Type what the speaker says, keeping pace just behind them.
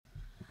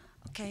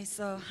Okay,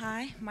 so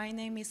hi, my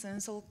name is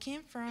Eun-Sol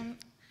Kim from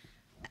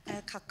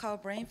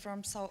Kakao Brain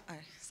from South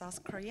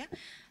Korea.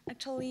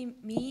 Actually,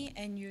 me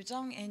and Yu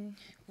Jung and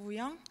Woo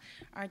Young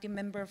are the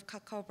member of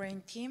Kakao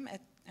Brain team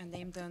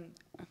named on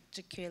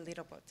GQA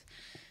Leaderboard.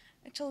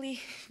 Actually,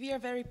 we are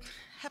very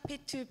happy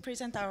to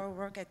present our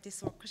work at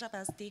this workshop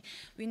as the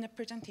winner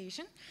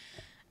presentation.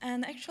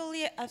 And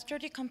actually, after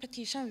the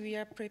competition, we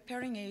are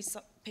preparing a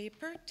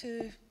paper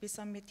to be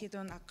submitted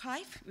on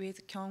archive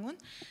with Kyung-un,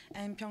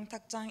 and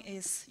Byung-Tak Jang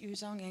is Yu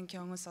Jung and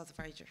Kyung-un's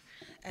advisor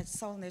at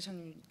Seoul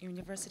National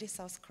University,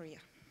 South Korea.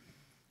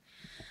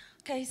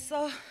 Okay,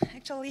 so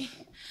actually,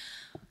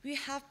 we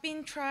have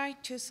been trying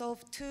to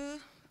solve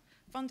two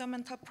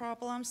fundamental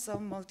problems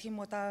of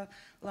multimodal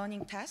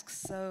learning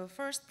tasks. So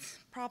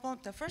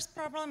the first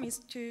problem is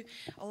to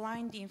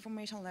align the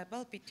information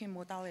level between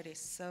modalities.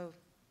 So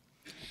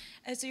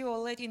as you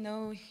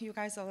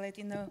guys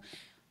already know,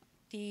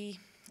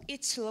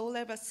 each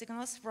low-level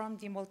signals from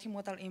the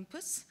multimodal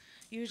inputs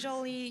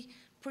usually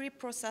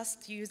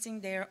pre-processed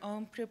using their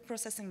own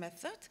pre-processing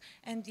method,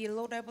 and the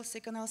low-level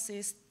signals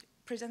is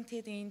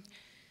presented in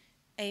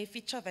a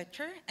feature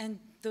vector, and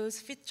those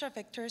feature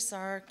vectors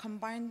are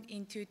combined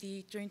into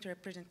the joint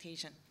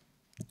representation.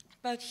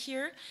 But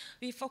here,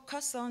 we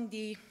focus on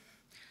the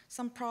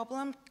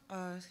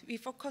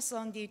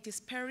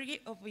disparity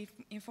of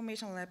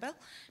information level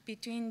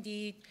between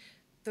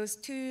those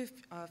two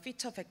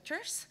feature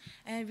vectors,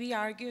 and we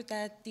argue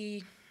that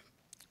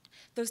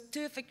those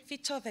two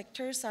feature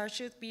vectors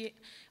should be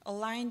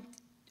aligned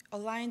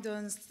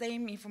on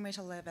same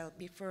information level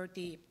before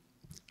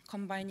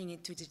combining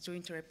into the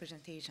joint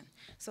representation.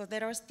 So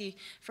that was the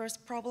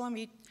first problem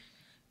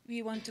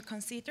we want to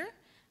consider.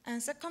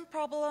 And second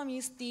problem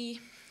is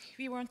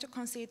we want to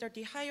consider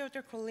the higher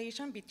order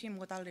correlation between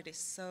modalities.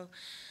 So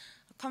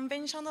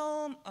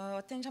conventional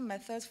attention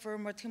methods for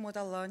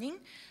multimodal learning,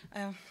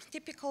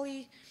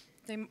 typically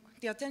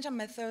the attention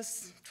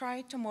methods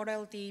try to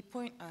model the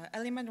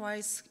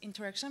element-wise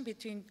interaction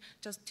between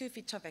just two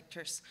feature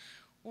vectors.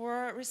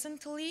 Or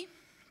recently,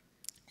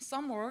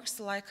 some works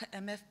like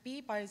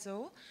MFB by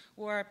Zhou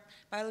or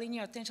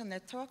bilinear attention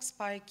networks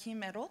by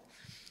Kim et al.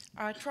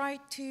 Are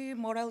tried to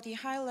model the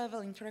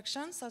high-level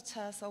interactions such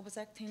as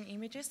object in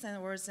images and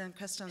words and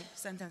question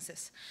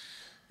sentences.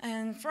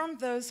 And from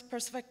those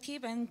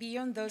perspectives and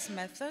beyond those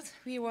methods,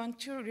 we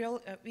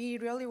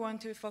really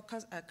want to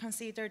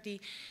consider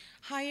the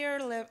higher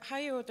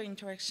order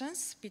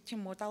interactions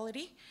between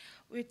modality,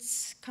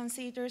 which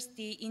considers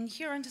the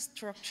inherent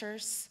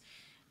structures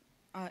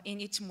in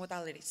each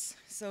modalities.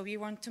 So we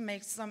want to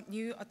make some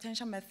new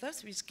attention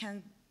methods which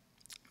can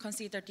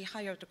consider the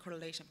higher order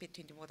correlation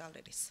between the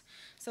modalities.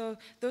 So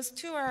those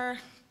two are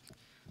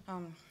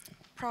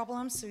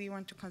problems we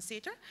want to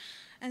consider.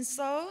 And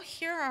so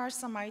here are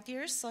some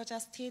ideas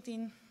suggested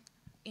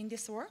in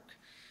this work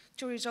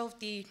to resolve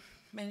the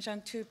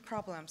mentioned two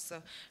problems.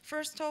 So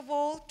first of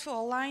all, to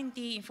align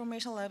the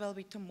information level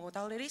between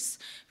modalities,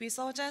 we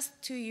suggest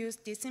to use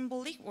the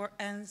symbolic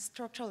and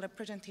structural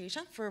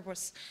representation for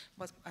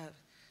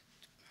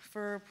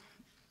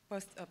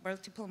both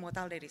multiple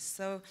modalities.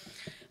 So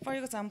for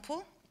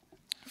example,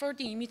 for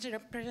the image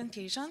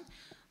representation,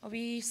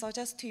 we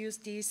suggest to use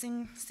the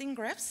scene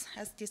graphs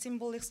as the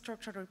symbolic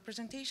structural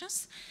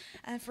representations.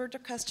 And for the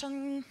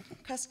question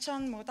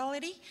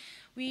modality,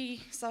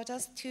 we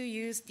suggest to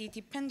use the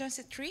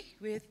dependency tree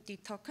with the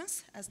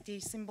tokens as the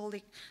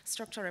symbolic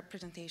structural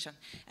representation.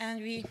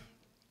 And we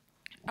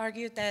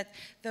argue that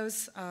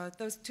those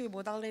two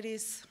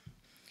modalities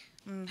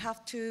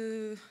have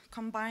to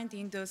combine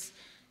in those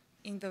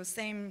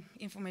same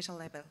information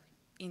level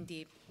in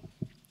the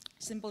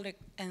symbolic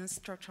and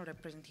structural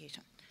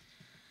representation.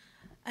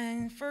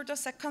 And for the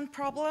second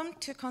problem,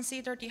 to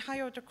consider the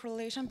higher order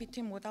correlation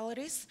between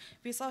modalities,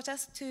 we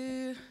suggest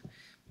to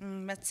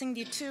matching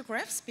the two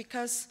graphs,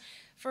 because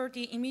for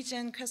the image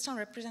and question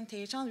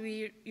representation,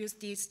 we use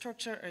the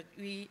structure,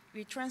 we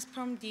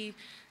transform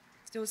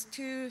those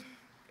two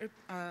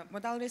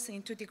modalities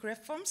into the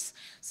graph forms.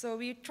 So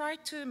we try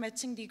to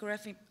matching the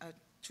graph,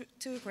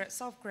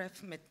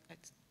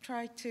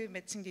 try to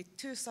matching the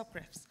two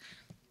subgraphs.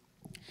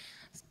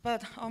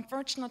 But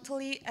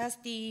unfortunately, as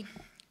the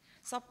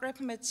subgraph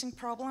matching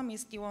problem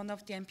is one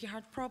of the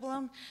NP-hard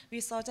problem,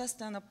 we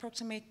suggest an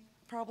approximate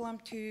problem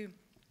to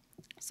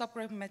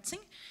subgraph matching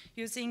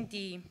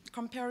using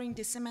comparing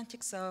the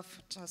semantics of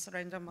just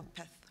random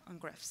path on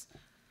graphs,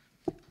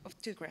 of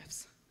two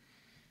graphs.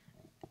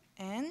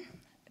 And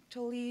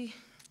actually,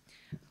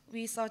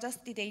 we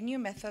suggested a new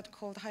method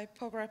called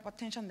hypergraph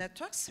attention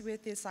networks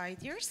with these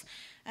ideas,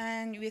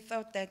 and we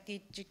thought that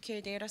the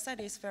GQA dataset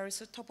is very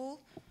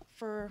suitable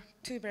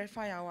to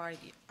verify our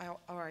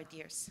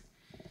ideas.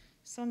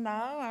 So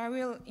now I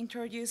will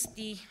introduce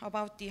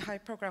about the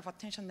hypergraph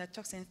attention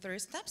networks in 3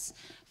 steps.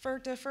 For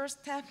the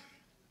first step,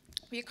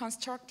 we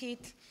constructed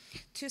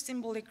 2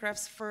 symbolic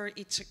graphs for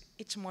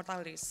each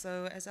modality.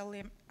 So as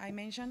I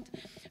mentioned,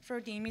 for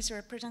the image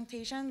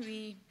representation,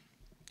 we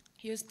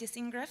use the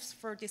scene graphs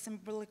for the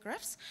symbolic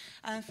graphs,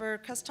 and for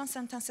question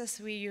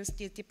sentences, we use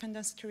the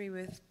dependence tree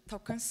with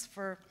tokens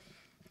for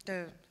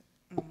the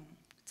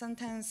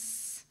sentence,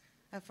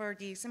 for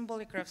the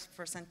symbolic graphs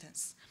for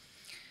sentence.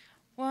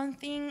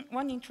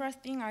 One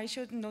interesting I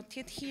should note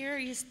it here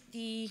is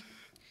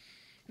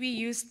we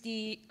use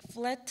the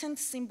flattened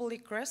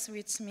symbolic graphs,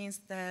 which means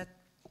that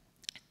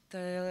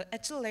the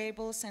attribute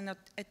labels and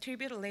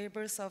attribute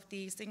labels of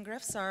the string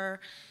graphs are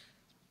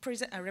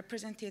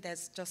represented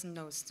as just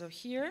nodes. So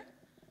here,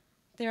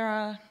 there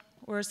are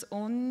words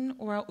on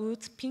or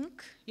would,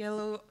 pink,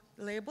 yellow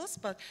labels,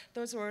 but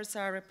those words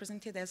are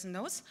represented as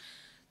nodes.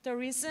 The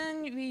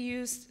reason we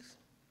use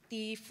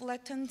the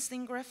flattened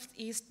string graph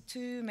is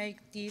to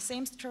make the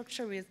same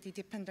structure with the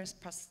dependence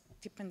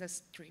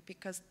tree,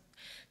 because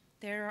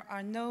there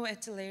are no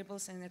attribute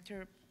labels and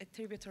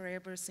attribute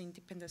labels in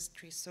dependence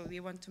tree. So we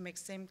want to make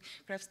same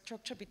graph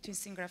structure between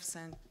string graphs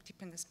and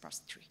dependence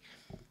plus tree.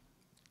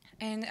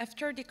 And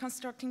after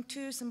deconstructing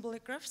two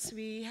symbolic graphs,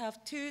 we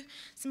have two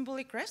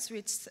symbolic graphs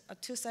with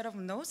two set of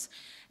nodes,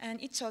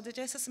 and each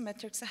adjacent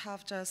matrix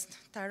have just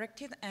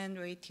directed and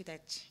weighted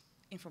edge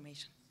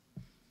information.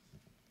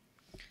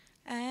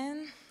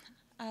 And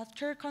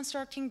after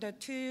constructing the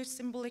two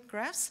symbolic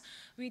graphs,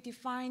 we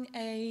define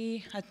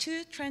a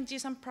two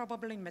transition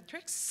probability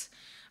matrix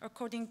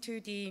according to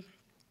the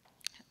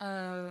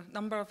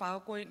number of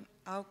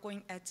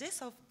outgoing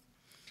edges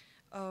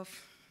of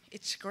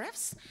each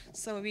graphs.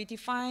 So we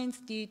defined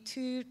the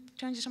two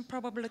transition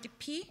probability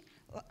P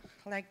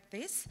like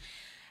this,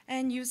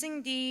 and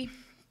using the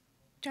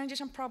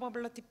transition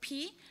probability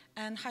P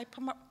and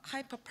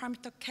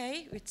hyperparameter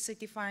K, which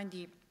define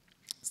the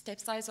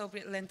step size of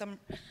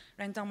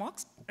random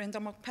walk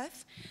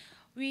path,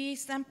 we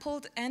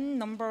sampled n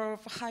number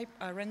of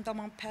random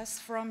walk paths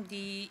from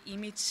the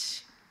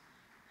image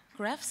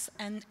graphs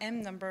and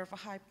m number of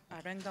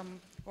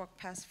random walk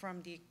paths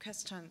from the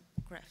question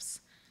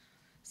graphs.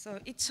 So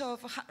each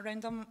of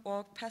random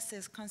walk paths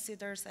is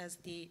considered as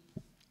a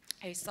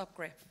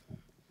subgraph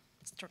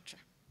structure.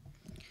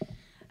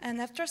 And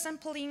after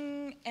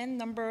sampling n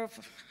number of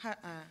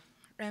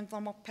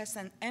random walk paths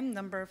and m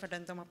number of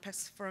random walk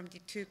paths from the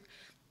two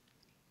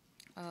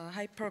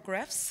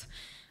hypergraphs,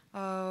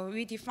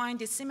 we define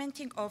the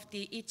semantic of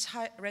each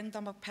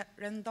random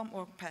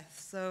walk path.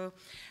 So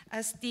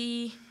as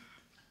the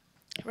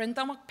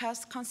random walk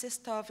path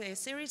consists of a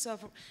series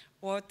of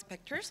word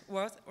vectors,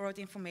 word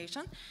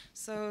information.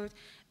 So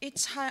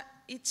each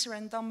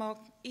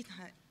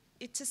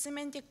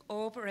semantic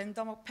of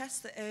random walk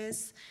path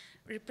is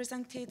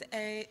represented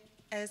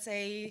as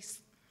a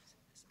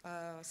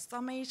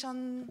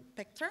summation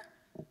vector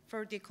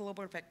for the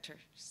global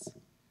vectors,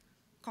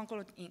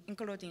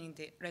 including in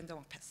the random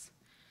walk path.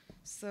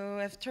 So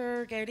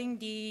after getting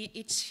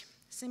each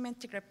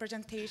semantic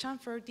representation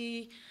for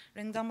the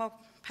random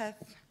walk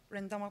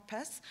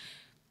path,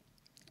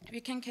 we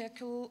can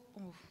calculate.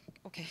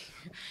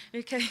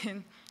 We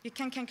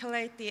can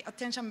calculate the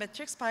attention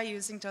matrix by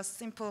using just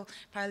simple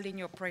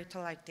bilinear operator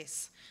like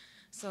this.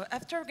 So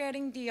after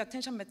getting the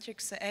attention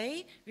matrix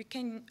A, we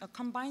can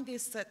combine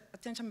this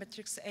attention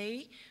matrix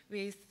A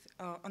with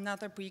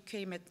another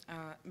VQA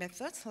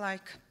methods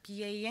like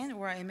BAN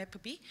or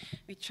MFB,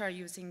 which are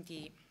using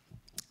the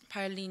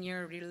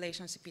bilinear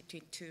relationship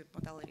between two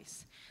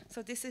modalities.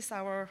 So this is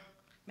our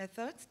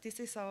method. This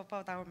is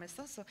about our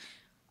method. So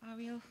I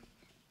will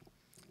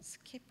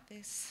skip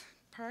this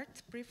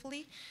part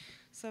briefly.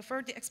 So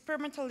for the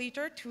experimental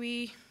result,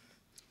 we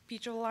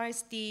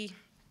visualize the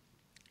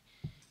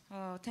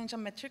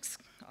attention matrix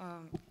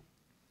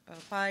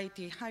by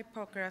the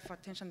hypergraph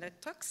attention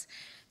networks.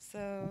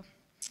 So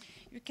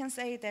you can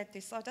say that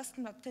the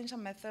suggested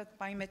attention method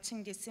by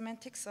matching the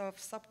semantics of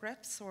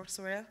subgraphs works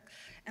well,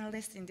 at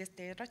least in this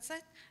data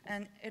set,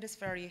 and it is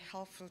very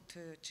helpful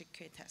to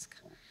GQA task.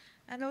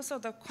 And also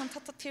the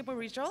quantitative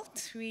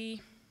result,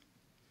 we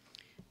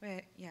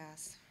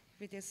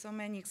did so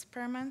many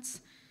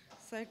experiments.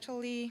 So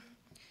actually,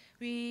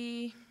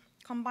 we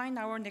combined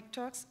our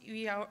networks.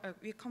 We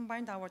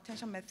combined our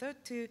attention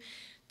method to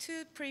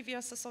two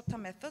previous sorter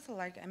methods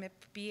like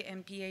MFB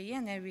and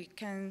BAN, and we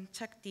can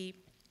check the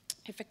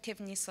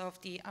effectiveness of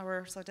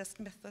our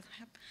suggested method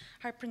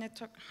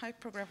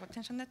hypergraph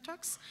attention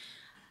networks.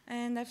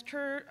 And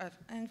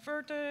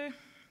for the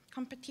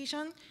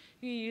competition,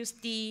 we use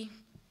the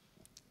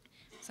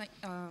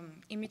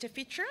image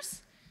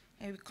features.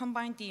 And we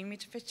combine the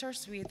image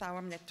features with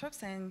our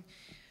networks, and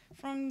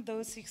from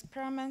those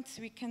experiments,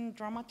 we can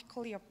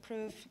dramatically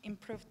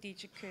improve the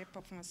GQA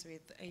performance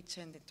with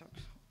HN network,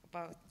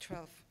 about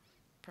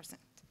 12%.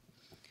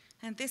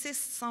 And this is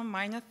some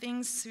minor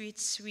things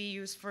which we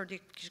use for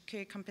the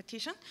GQA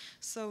competition.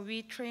 So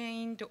we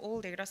trained the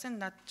old data set,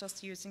 not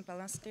just using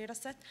balanced data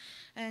set.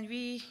 And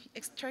we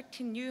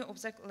extracted new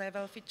object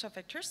level feature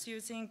vectors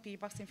using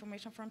B-box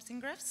information from string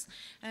graphs.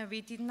 And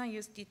we did not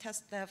use the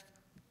test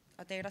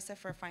data set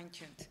for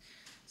fine-tuned.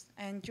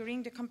 And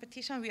during the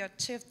competition, we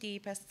achieved the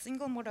best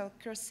single model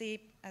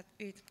accuracy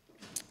with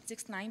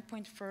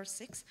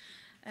 69.46,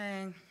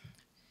 and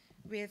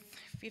with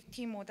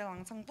 50 model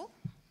ensemble,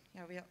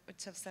 we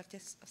achieved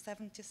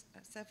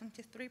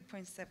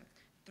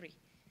 73.73,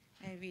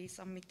 and we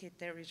submitted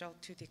the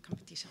result to the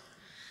competition.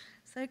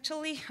 So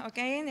actually,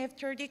 again,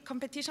 after the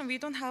competition, we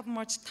don't have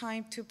much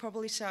time to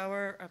publish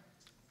our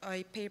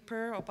a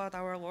paper about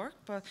our work,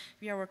 but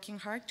we are working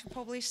hard to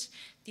publish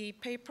the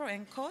paper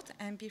and code.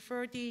 And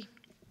before the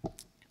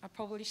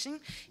publishing,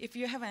 if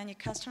you have any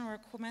question or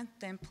comment,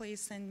 then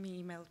please send me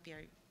email via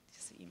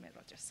this email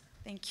address.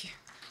 Thank you.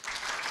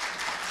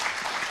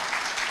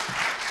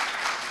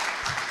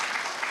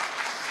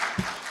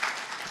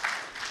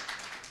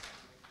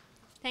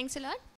 Thanks a lot.